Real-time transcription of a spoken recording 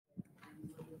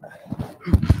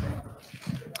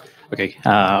Okay,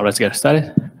 let's get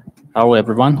started. Hello,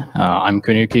 everyone. I'm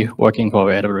Kuniyuki, working for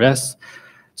AWS.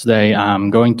 Today, I'm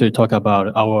going to talk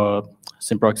about our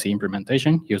SYN Proxy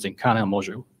implementation using kernel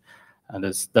module. And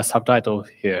the subtitle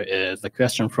here is the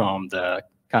question from the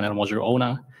kernel module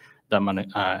owner,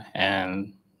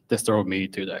 and this drove me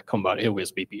to convert it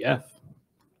with BPF.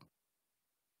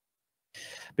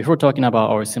 Before talking about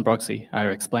our SYN Proxy, I'll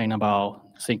explain about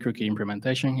SYN Cookie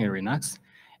implementation in Linux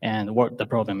and what the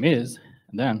problem is.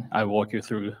 Then I'll walk you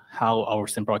through how our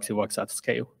SYN Proxy works at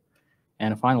scale.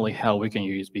 And finally, how we can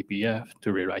use BPF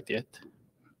to rewrite it.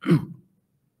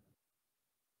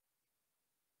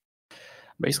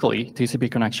 Basically,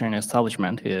 TCP connection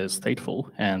establishment is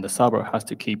stateful, and the server has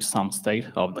to keep some state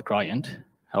of the client.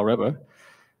 However,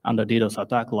 under DDoS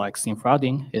attack like SYN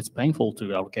flooding, it's painful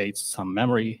to allocate some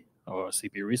memory or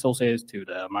CPU resources to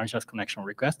the malicious connection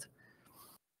request.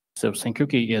 So SYN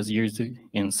Cookie is used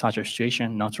in such a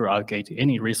situation not to allocate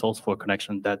any resource for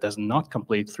connection that does not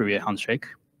complete through a handshake.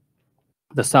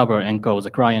 The server encodes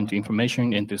the client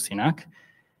information into SYN+ACK,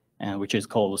 which is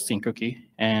called SYN Cookie,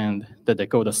 and they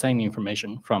decode the same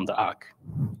information from the ACK.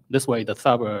 This way, the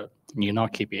server need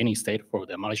not keep any state for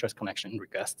the malicious connection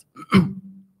request.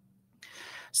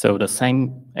 So the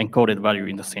same encoded value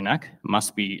in the SYN+ACK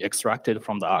must be extracted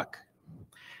from the ACK.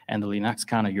 And the Linux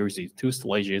kernel uses two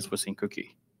stages for SYN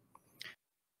Cookie.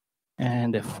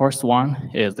 And the first one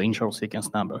is the initial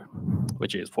sequence number,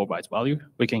 which is 4 bytes value.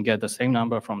 We can get the same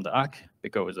number from the ACK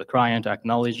because the client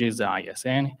acknowledges the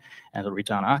ISN and the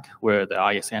return ACK, where the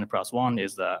ISN plus 1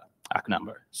 is the ACK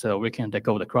number. So we can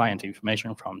decode the client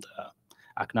information from the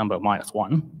ACK number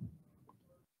 -1.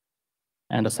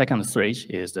 And the second stage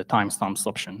is the timestamps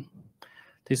option.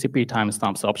 TCP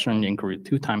timestamps option include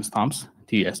two timestamps,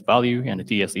 TS value and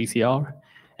TS ECR,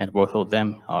 and both of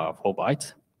them are 4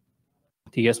 bytes.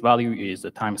 TS value is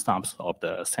the timestamps of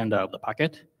the sender of the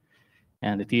packet,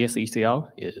 and the TS ECR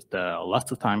is the last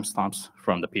timestamps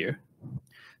from the peer.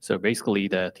 So basically,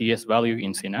 the TS value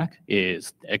in SYN+ACK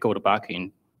is echoed back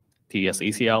in TS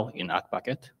ECR in ACK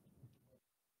packet.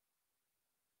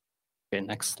 Okay,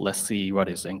 next, let's see what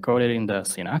is encoded in the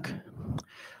SYN+ACK.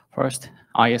 First,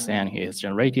 ISN is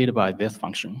generated by this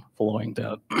function following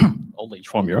the old age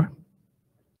formula.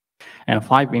 And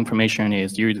 5 information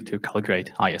is used to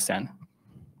calculate ISN.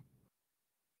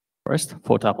 First,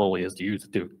 4 tuple is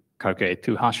used to calculate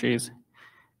 2 hashes,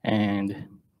 and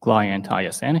client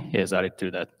ISN is added to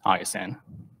that ISN.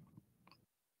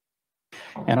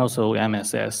 And also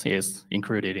MSS is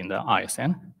included in the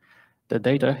ISN. The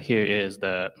data here is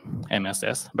the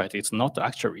MSS, but it's not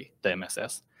actually the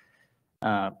MSS.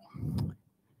 The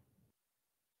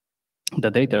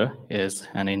data is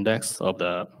an index of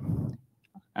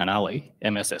an array,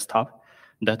 MSS top,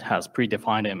 that has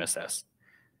predefined MSS.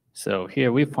 So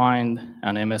here we find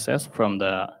an MSS from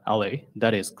the array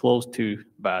that is close to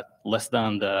but less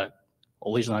than the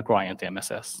original client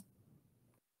MSS.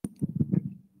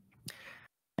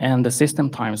 And the system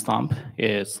timestamp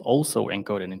is also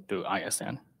encoded into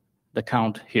ISN. The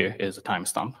count here is the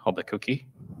timestamp of the cookie,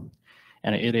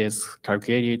 and it is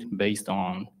calculated based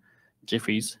on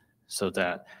jiffys so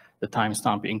that the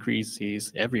timestamp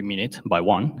increases every minute by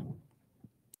 1.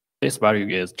 This value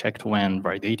is checked when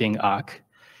validating ACK.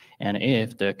 And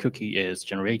if the cookie is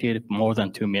generated more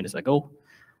than 2 minutes ago,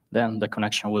 then the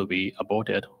connection will be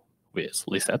aborted with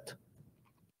reset.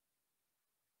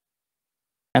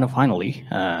 And finally,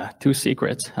 2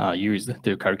 secrets are used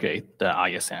to calculate the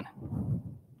ISN.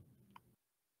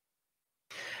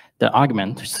 The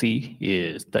argument C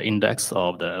is the index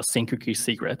of the SYN Cookie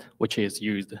secret, which is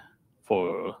used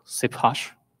for SIP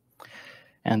hash.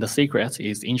 And the secret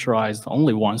is initialized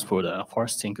only once for the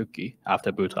first SYN Cookie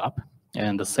after boot up.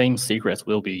 And the same secrets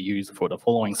will be used for the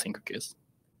following SYN cookies.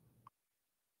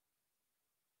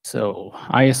 So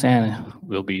ISN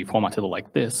will be formatted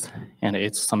like this, and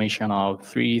it's summation of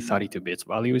 3 32-bit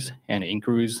values, and it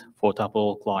includes 4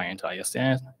 tuple client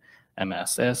ISN,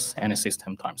 MSS, and a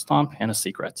system timestamp, and a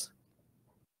secrets.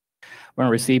 When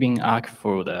receiving ACK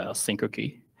for the SYN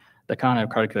cookie, the kernel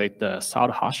calculates the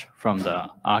third hash from the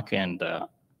ACK and the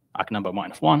ACK number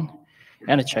 -1,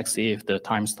 and it checks if the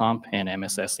timestamp and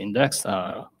MSS index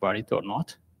are valid or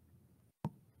not.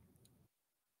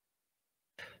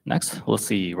 Next, we'll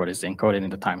see what is encoded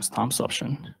in the timestamps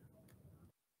option.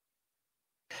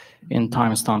 In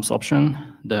timestamps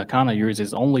option, the kernel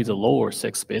uses only the lower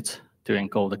 6 bits to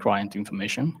encode the client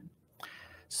information.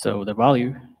 So the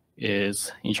value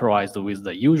is initialized with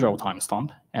the usual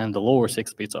timestamp, and the lower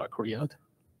 6 bits are cleared.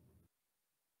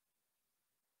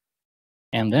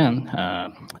 And then,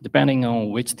 depending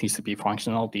on which TCP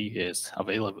functionality is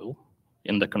available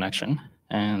in the connection,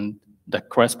 and the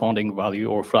corresponding value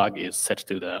or flag is set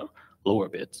to the lower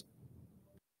bit.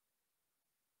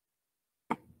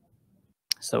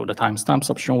 So the timestamps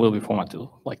option will be formatted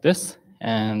like this.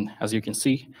 And as you can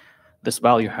see, this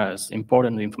value has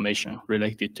important information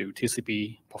related to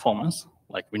TCP performance,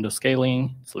 like window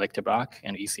scaling, selective ACK,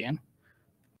 and ECN.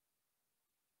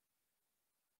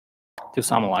 To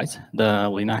summarize, the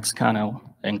Linux kernel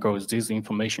encodes this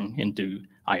information into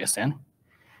ISN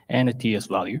and a TS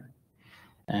value.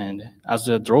 And as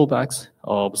the drawbacks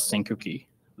of SYN Cookie,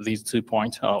 these 2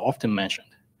 points are often mentioned.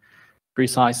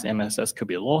 Precise MSS could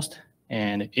be lost,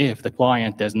 and if the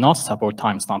client does not support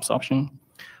timestamps option,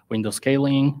 window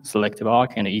scaling, selective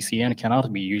ACK, and ECN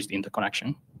cannot be used in the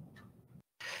connection.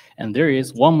 And there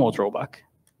is one more drawback.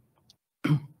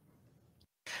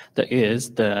 That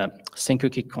is, the SYN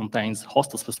Cookie contains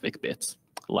host-specific bits,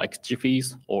 like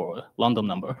GFEs or random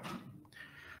number.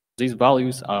 These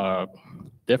values are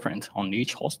different on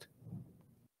each host.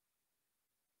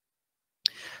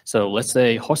 So let's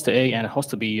say host A and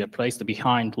host B are placed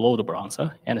behind load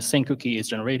balancer, and a SYN cookie is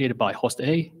generated by host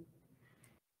A,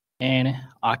 and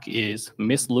ACK is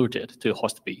misrouted to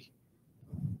host B.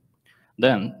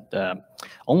 Then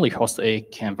only host A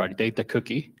can validate the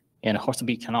cookie, and host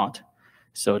B cannot.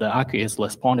 So the ACK is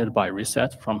responded by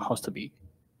reset from host B.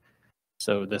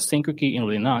 So the SYN cookie in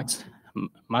Linux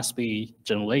must be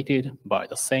generated by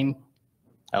the same,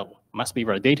 must be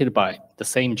validated by the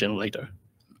same generator.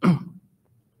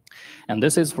 And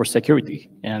this is for security,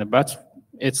 but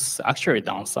it's actually a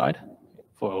downside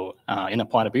for in a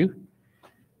point of view.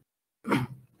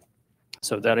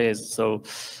 So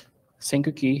SYN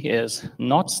cookie is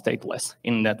not stateless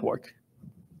in network.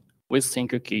 With SYN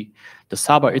cookie, the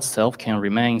server itself can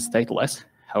remain stateless.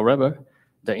 However,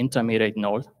 the intermediate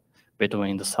node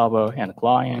between the server and the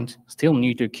client still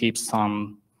need to keep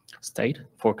some state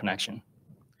for connection.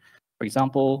 For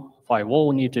example,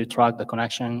 firewall need to track the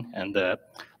connection, and the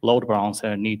load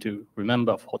balancer need to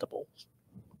remember portables.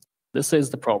 This is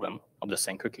the problem of the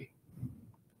SYN cookie.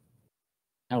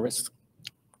 Now let's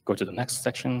go to the next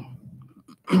section.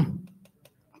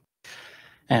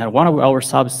 And one of our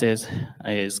services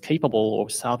is capable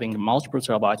of serving multiple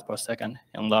terabytes per second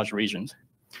in large regions.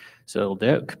 So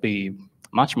there could be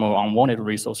much more unwanted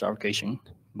resource allocation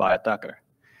by attacker.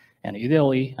 And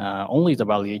ideally, only the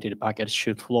validated packets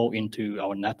should flow into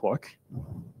our network.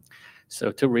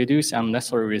 So to reduce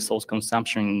unnecessary resource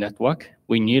consumption in network,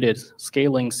 we needed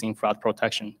scaling SYN+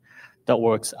 protection that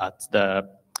works at the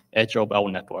edge of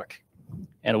our network.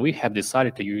 And we have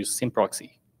decided to use SYN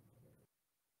Proxy.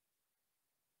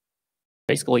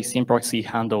 Basically, SYN Proxy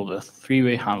handles the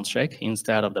three-way handshake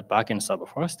instead of the backend server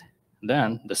first.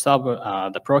 Then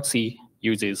the proxy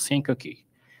uses SYN Cookie.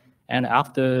 And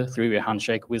after three-way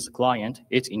handshake with the client,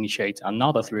 it initiates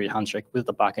another three-way handshake with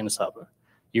the backend server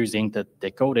using the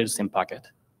decoded SYN packet.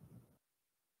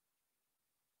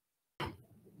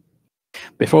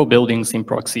 Before building SYN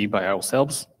Proxy by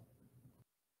ourselves,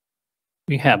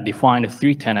 we have defined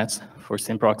 3 tenets for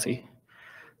SYN Proxy.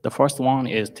 The first one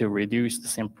is to reduce the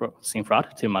SYN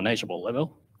fraud to manageable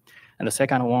level. And the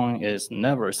second one is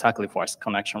never sacrifice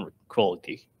connection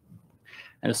quality.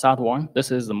 And the third one, this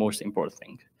is the most important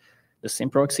thing. The SYN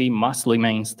Proxy must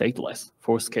remain stateless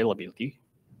for scalability.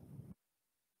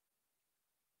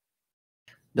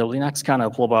 The Linux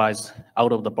kernel provides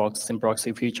out-of-the-box SYN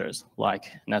Proxy features like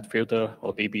netfilter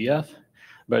or BPF,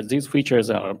 but these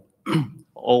features are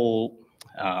all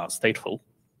stateful.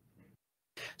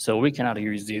 So we cannot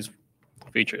use these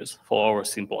features for our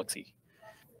SYN Proxy.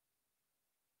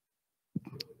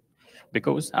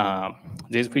 Because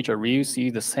these features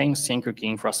reuse the same SYN Cookie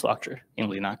infrastructure in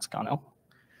Linux kernel.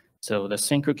 So the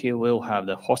SYN Cookie will have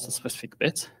the host-specific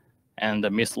bits, and the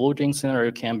misrouting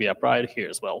scenario can be applied here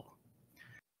as well.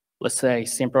 Let's say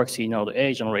SYN Proxy node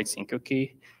A generates SYN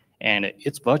Cookie, and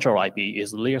its virtual IP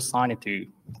is reassigned to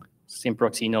SYN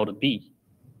Proxy node B.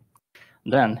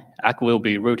 Then ACK will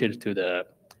be routed to the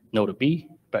node B,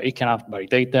 but it cannot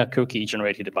validate the cookie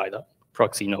generated by the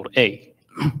proxy node A.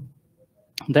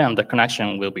 Then the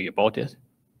connection will be aborted.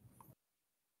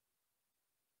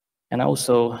 And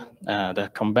also, the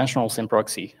conventional SYN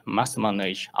Proxy must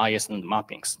manage ISN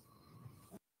mappings.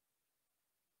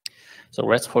 So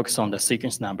let's focus on the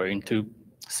sequence number in 2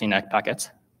 SYN+ACK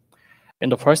packets. In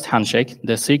the first handshake,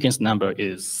 the sequence number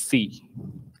is C,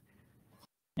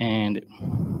 and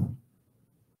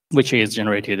which is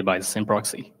generated by the SYN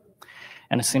Proxy.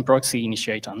 And the SYN Proxy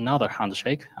initiates another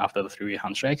handshake after the three-way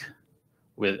handshake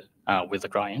with the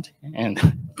client, and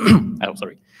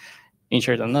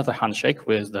initiate another handshake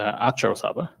with the actual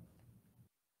server.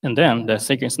 And then the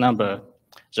sequence number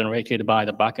generated by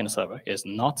the backend server is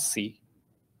not C.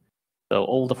 So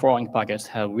all the following packets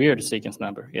have weird sequence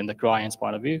number in the client's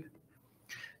point of view.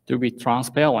 To be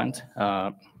transparent,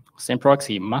 SYN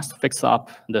Proxy must fix up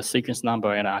the sequence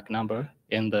number and ACK number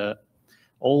in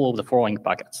all of the following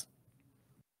packets.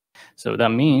 So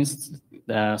that means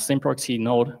the SYN Proxy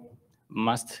node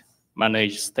must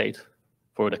manage state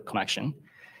for the connection.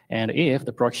 And if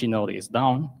the proxy node is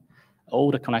down,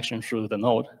 all the connections through the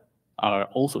node are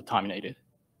also terminated.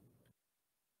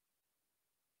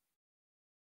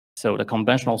 So the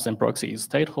conventional SYN Proxy is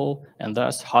stateful and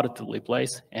thus hard to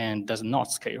replace and does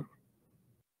not scale.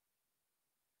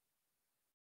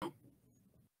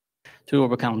 To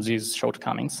overcome these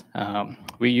shortcomings,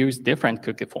 we use different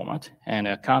cookie format and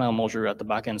a kernel module at the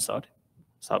backend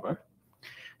server.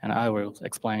 And I will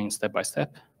explain step by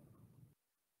step.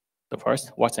 So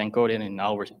first, what's encoded in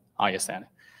our ISN?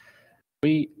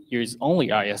 We use only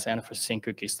ISN for SYN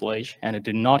Cookie storage and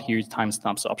do not use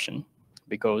timestamps option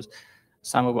because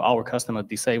some of our customers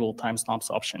disable timestamps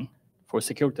option for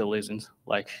security reasons,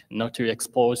 like not to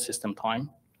expose system time.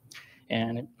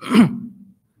 And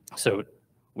so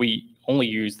we only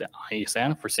use the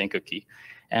ISN for SYN Cookie.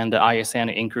 And the ISN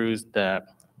includes the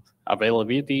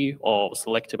availability of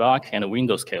selective ACK and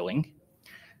window scaling.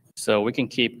 So we can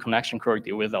keep connection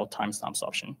quality without timestamps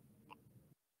option.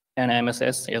 And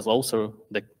MSS is also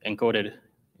encoded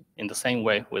in the same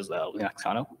way with the Linux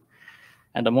kernel.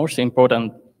 And the most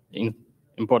important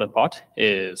part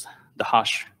is the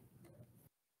hash.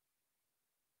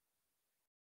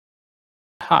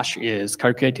 Hash is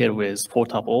calculated with 4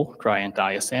 tuple, client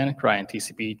ISN, client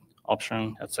TCP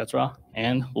option, etc.,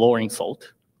 and lowering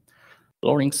salt.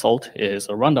 Lowering salt is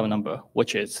a random number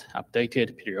which is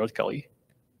updated periodically.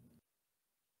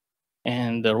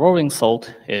 And the lowering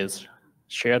salt is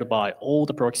shared by all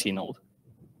the proxy nodes.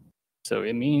 So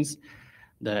it means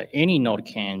that any node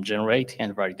can generate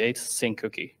and validate SYN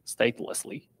Cookie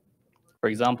statelessly. For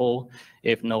example,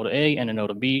 if node A and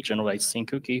node B generate SYN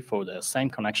Cookie for the same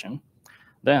connection,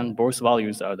 then both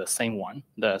values are the same one.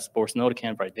 Thus, both nodes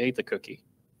can validate the cookie.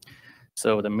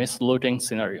 So the misrouting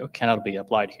scenario cannot be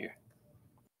applied here.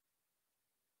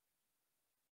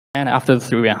 And after the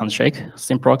three-way handshake,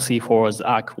 SYN Proxy forwards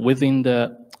ACK within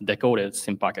the decoded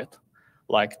SYN packet,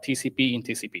 like TCP in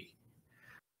TCP.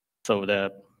 So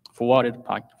the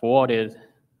forwarded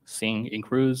SYN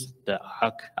includes the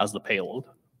ACK as the payload.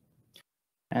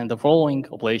 And the following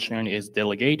operation is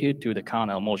delegated to the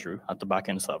kernel module at the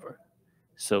backend server.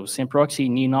 So SYN Proxy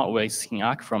need not wait SYN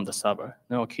ACK from the server,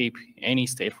 nor keep any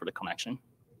state for the connection.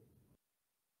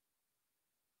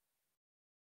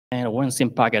 And when SYN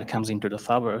packet comes into the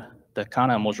server, the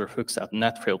kernel module hooks at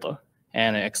net filter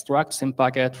and extracts SYN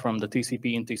packet from the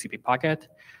TCP in TCP packet.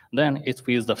 Then it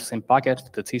feeds the SYN packet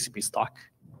to the TCP stack.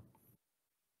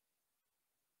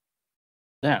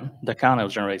 Then the kernel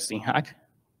generates SYN ACK.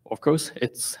 Of course,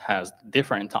 it has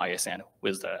different ISN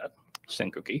with the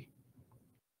SYN cookie.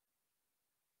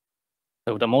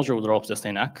 So the module drops the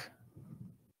SYN ACK,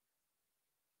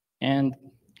 and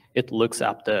it looks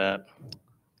up the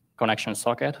connection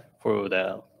socket from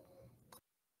the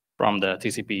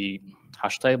TCP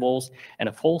hash tables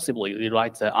and forcibly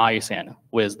rewrites the ISN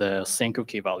with the SYN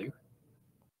cookie value.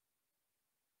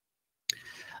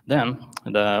 Then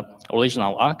the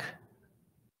original ACK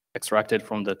extracted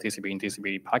from the TCP and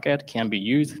TCP packet can be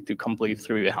used to complete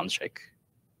through a handshake.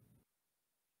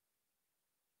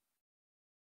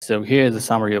 So here's a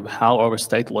summary of how our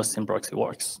stateless SYN Proxy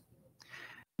works.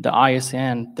 The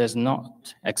ISN does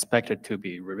not expect it to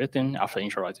be rewritten after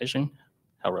initialization,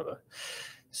 however.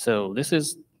 So this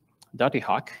is dirty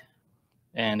hack,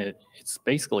 and it's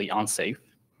basically unsafe,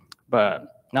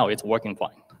 but now it's working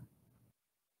fine.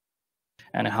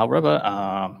 And however,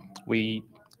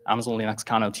 Amazon Linux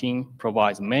kernel team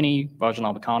provides many versions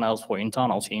of kernels for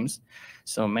internal teams.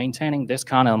 So maintaining this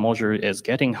kernel module is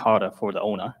getting harder for the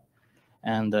owner.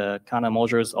 And the kernel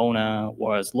module's owner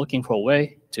was looking for a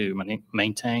way to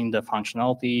maintain the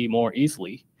functionality more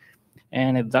easily.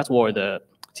 And that's where the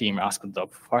team asked the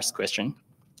first question,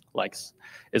 like,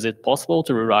 is it possible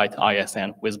to rewrite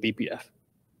ISN with BPF?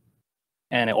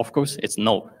 And of course, it's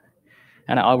no.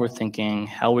 And I was thinking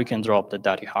how we can drop the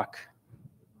dirty hack.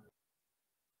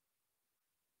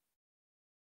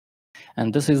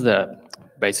 And this is the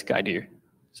basic idea.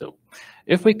 So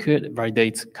if we could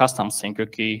validate custom SYN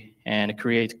cookie and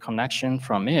create connection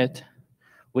from it,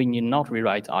 we need not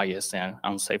rewrite ISN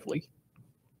unsafely.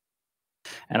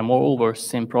 And moreover,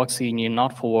 SYN Proxy need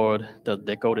not forward the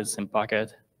decoded SYN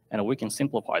packet, and we can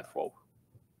simplify the flow.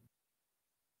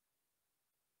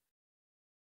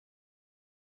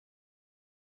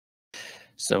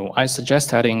 So I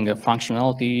suggest adding a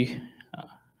functionality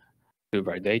to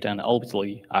validate and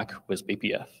ultimately ACK with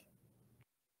BPF.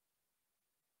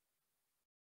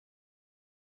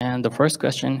 And the first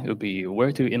question would be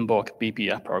where to invoke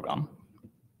BPF program.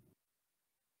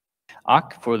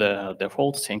 ACK for the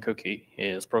default SYN cookie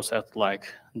is processed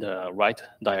like the right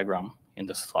diagram in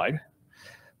the slide.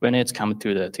 When it comes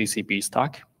to the TCP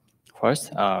stack,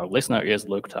 first, listener is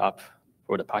looked up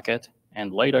for the packet,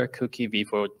 and later cookie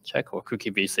v4 check or cookie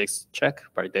v6 check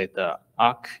validate the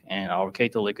ACK and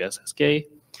allocate the linked SSK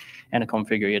and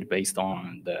configure it based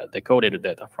on the decoded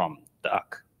data from the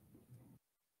ACK.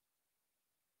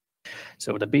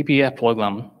 So the BPF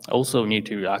program also need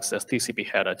to access TCP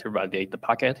header to validate the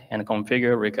packet and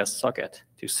configure request socket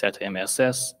to set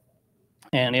MSS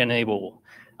and enable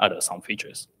other some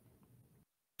features.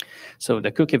 So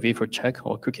the cookie v4 check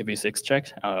or cookie v6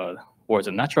 check was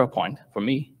a natural point for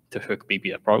me to hook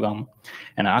BPF program,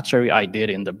 and actually I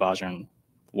did in the version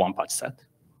 1 patch set.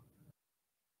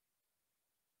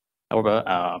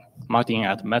 However, Martin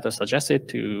at Meta suggested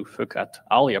to hook at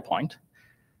earlier point.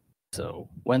 So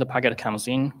when the packet comes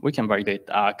in, we can validate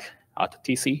the ACK at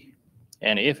TC.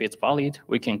 And if it's valid,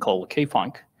 we can call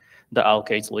kfunc that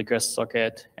allocates request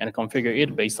socket and configure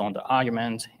it based on the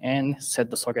argument and set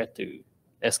the socket to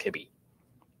SKB.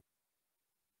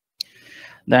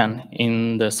 Then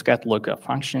in the socket lookup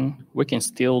function, we can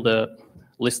steal the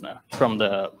listener from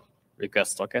the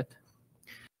request socket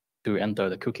to enter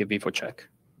the cookie v4 check.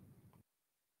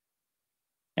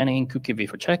 And in cookie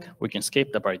v4 check, we can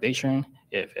skip the validation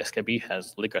if SKB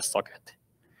has request socket.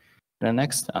 Then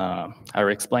next, I will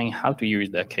explain how to use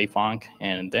the kfunc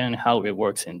and then how it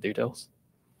works in details.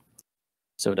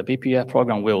 So the BPF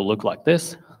program will look like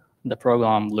this. The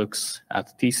program looks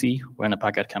at TC when a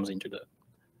packet comes into the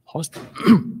host.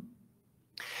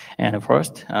 And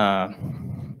first, the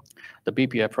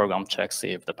BPF program checks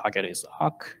if the packet is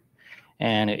ACK,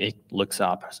 and it looks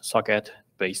up socket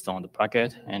based on the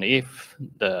packet. And if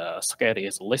the socket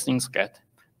is a listening socket,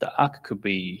 the ACK could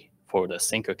be for the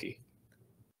SYN cookie.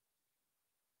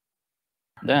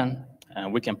 Then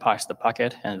we can parse the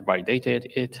packet and validate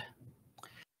it.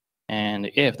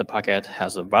 And if the packet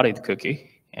has a valid cookie,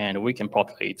 and we can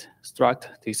populate struct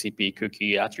TCP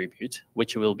cookie attribute,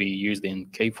 which will be used in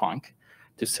kfunc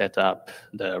to set up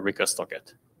the request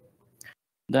socket.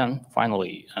 Then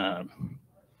finally,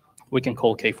 we can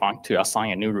call kfunc to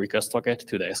assign a new request socket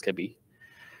to the SKB.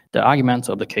 The argument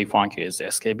of the kfunc is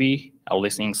SKB, a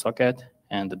listening socket,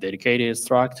 and the dedicated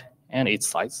struct and its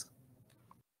size.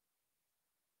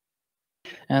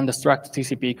 And the struct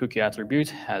TCP cookie attribute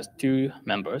has two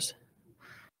members.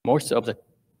 Most of the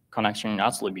connection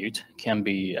attribute can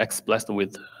be expressed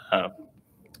with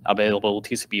available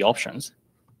TCP options.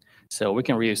 So we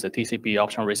can reuse the TCP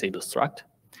option receive struct,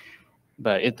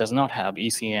 but it does not have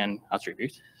ECN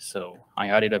attribute. So I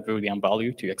added a Boolean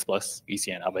value to express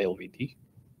ECN availability.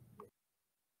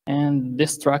 And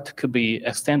this struct could be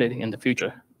extended in the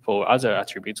future for other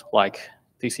attributes like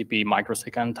TCP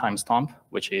microsecond timestamp,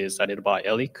 which is added by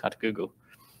Eric at Google.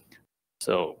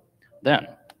 So then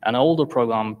an older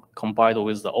program compiled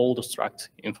with the old struct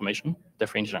information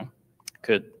definition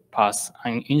could pass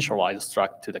an initialized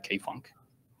struct to the kfunc.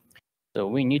 So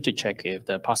we need to check if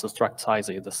the pass struct size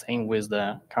is the same with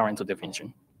the current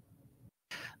definition.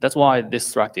 That's why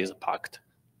this struct is packed.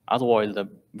 Otherwise, the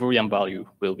Boolean value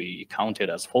will be counted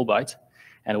as 4 bytes,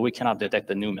 and we cannot detect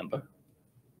the new member.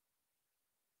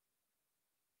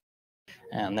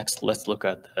 And next, let's look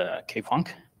at kfunc.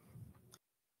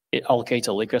 It allocates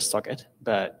a request socket,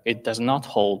 but it does not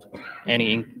hold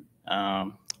any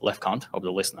left count of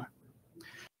the listener.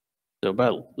 So,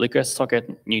 but request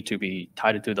socket need to be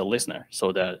tied to the listener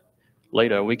so that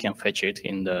later we can fetch it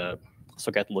in the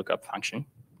socket lookup function.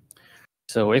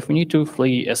 So if we need to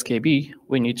flee SKB,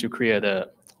 we need to create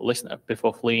a listener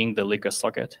before fleeing the request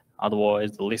socket.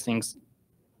 Otherwise, the listening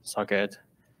socket's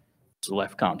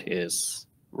left count is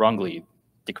wrongly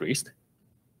decreased.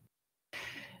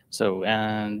 So,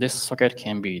 and this socket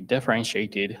can be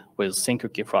differentiated with SYN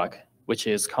cookie flag, which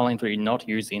is currently not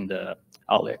used in the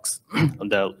Alex,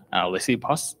 the receive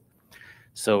pass.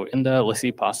 So in the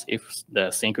receive pass, if the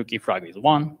SYN cookie flag is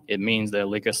 1, it means the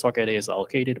request socket is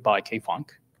allocated by kfunc.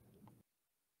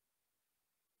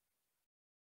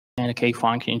 And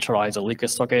kfunc initializes a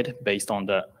request socket based on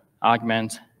the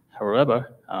argument.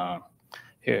 However,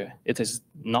 here it is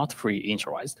not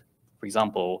pre-initialized. For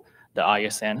example, the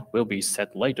ISN will be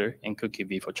set later in cookie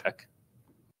v4 check.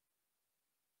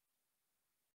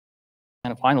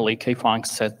 And finally, kfunc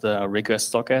set the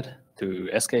request socket to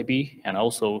SKB and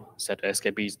also set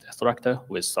SKB's destructor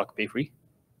with sock p3.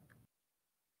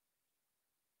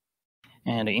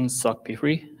 And in sock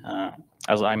p3,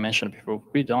 as I mentioned before,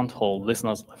 we don't hold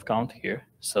listener's left count here.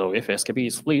 So if SKB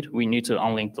is fleet, we need to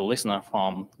unlink the listener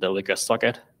from the request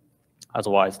socket.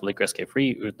 Otherwise, liquid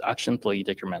SK3 would accidentally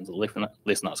decrement the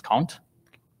listener's count.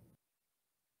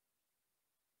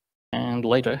 And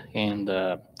later in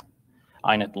the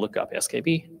inet lookup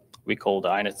SKB, we call the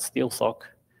inet steal sock.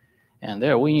 And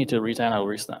there we need to return our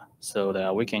listener so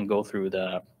that we can go through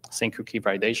the SYN cookie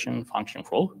validation function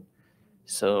flow.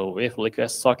 So if liquid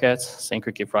socket SYN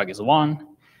cookie flag is 1,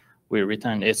 we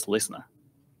return its listener.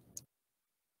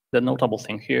 The notable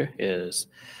thing here is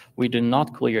we do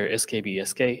not clear SKB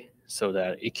SK so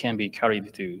that it can be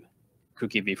carried to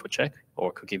cookie v4 check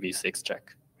or cookie v6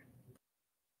 check.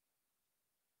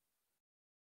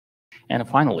 And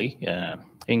finally,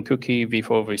 in cookie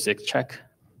v4 v6 check,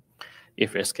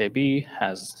 if SKB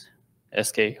has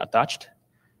SK attached,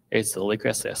 it's the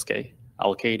liquid SK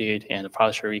allocated and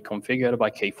partially configured by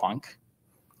kfunc.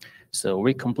 So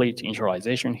we complete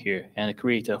initialization here and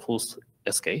create a full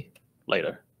SK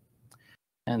later.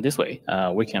 And this way,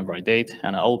 we can validate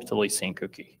an ultimately SYN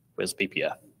cookie with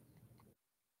BPF.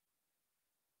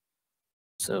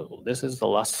 So this is the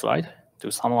last slide.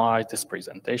 To summarize this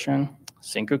presentation,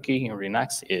 SYN cookie in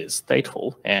Linux is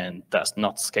stateful and thus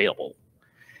not scalable.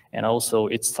 And also,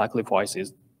 it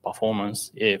sacrifices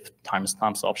performance if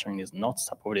timestamps option is not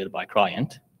supported by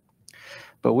client.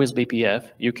 But with BPF,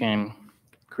 you can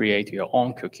create your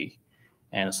own cookie.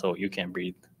 And so you can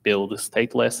build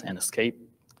stateless and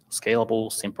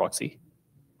scalable SYN Proxy.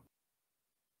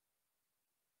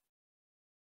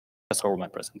 That's all my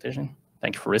presentation.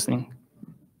 Thank you for listening.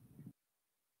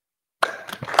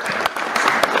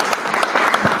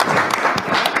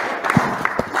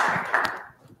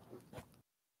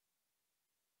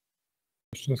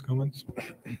 Questions, comments?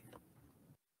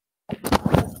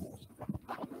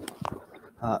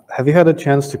 Have you had a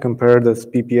chance to compare this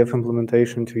BPF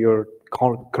implementation to your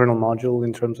kernel module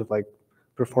in terms of like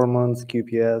performance,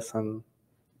 QPS, and?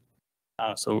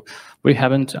 So we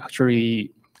haven't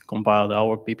actually compiled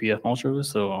our BPF module,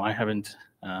 so I haven't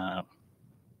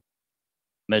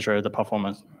measured the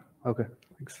performance. Okay,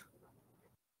 thanks.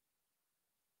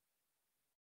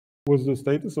 What's the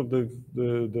status of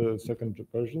the second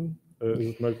version?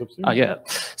 Is it merged upstream? Yeah.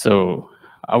 So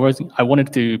I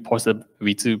wanted to post a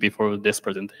V2 before this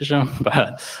presentation,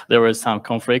 but there was some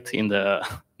conflict in the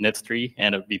net tree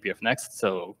and a BPF next.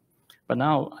 So, but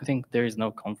now I think there is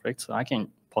no conflict, so I can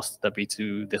post the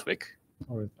V2 this week.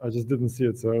 All right. I just didn't see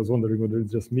it, so I was wondering whether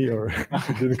it's just me or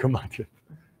it didn't come out yet.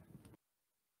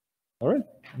 All right.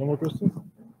 No more questions.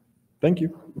 Thank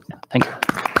you. Yeah, thank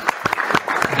you.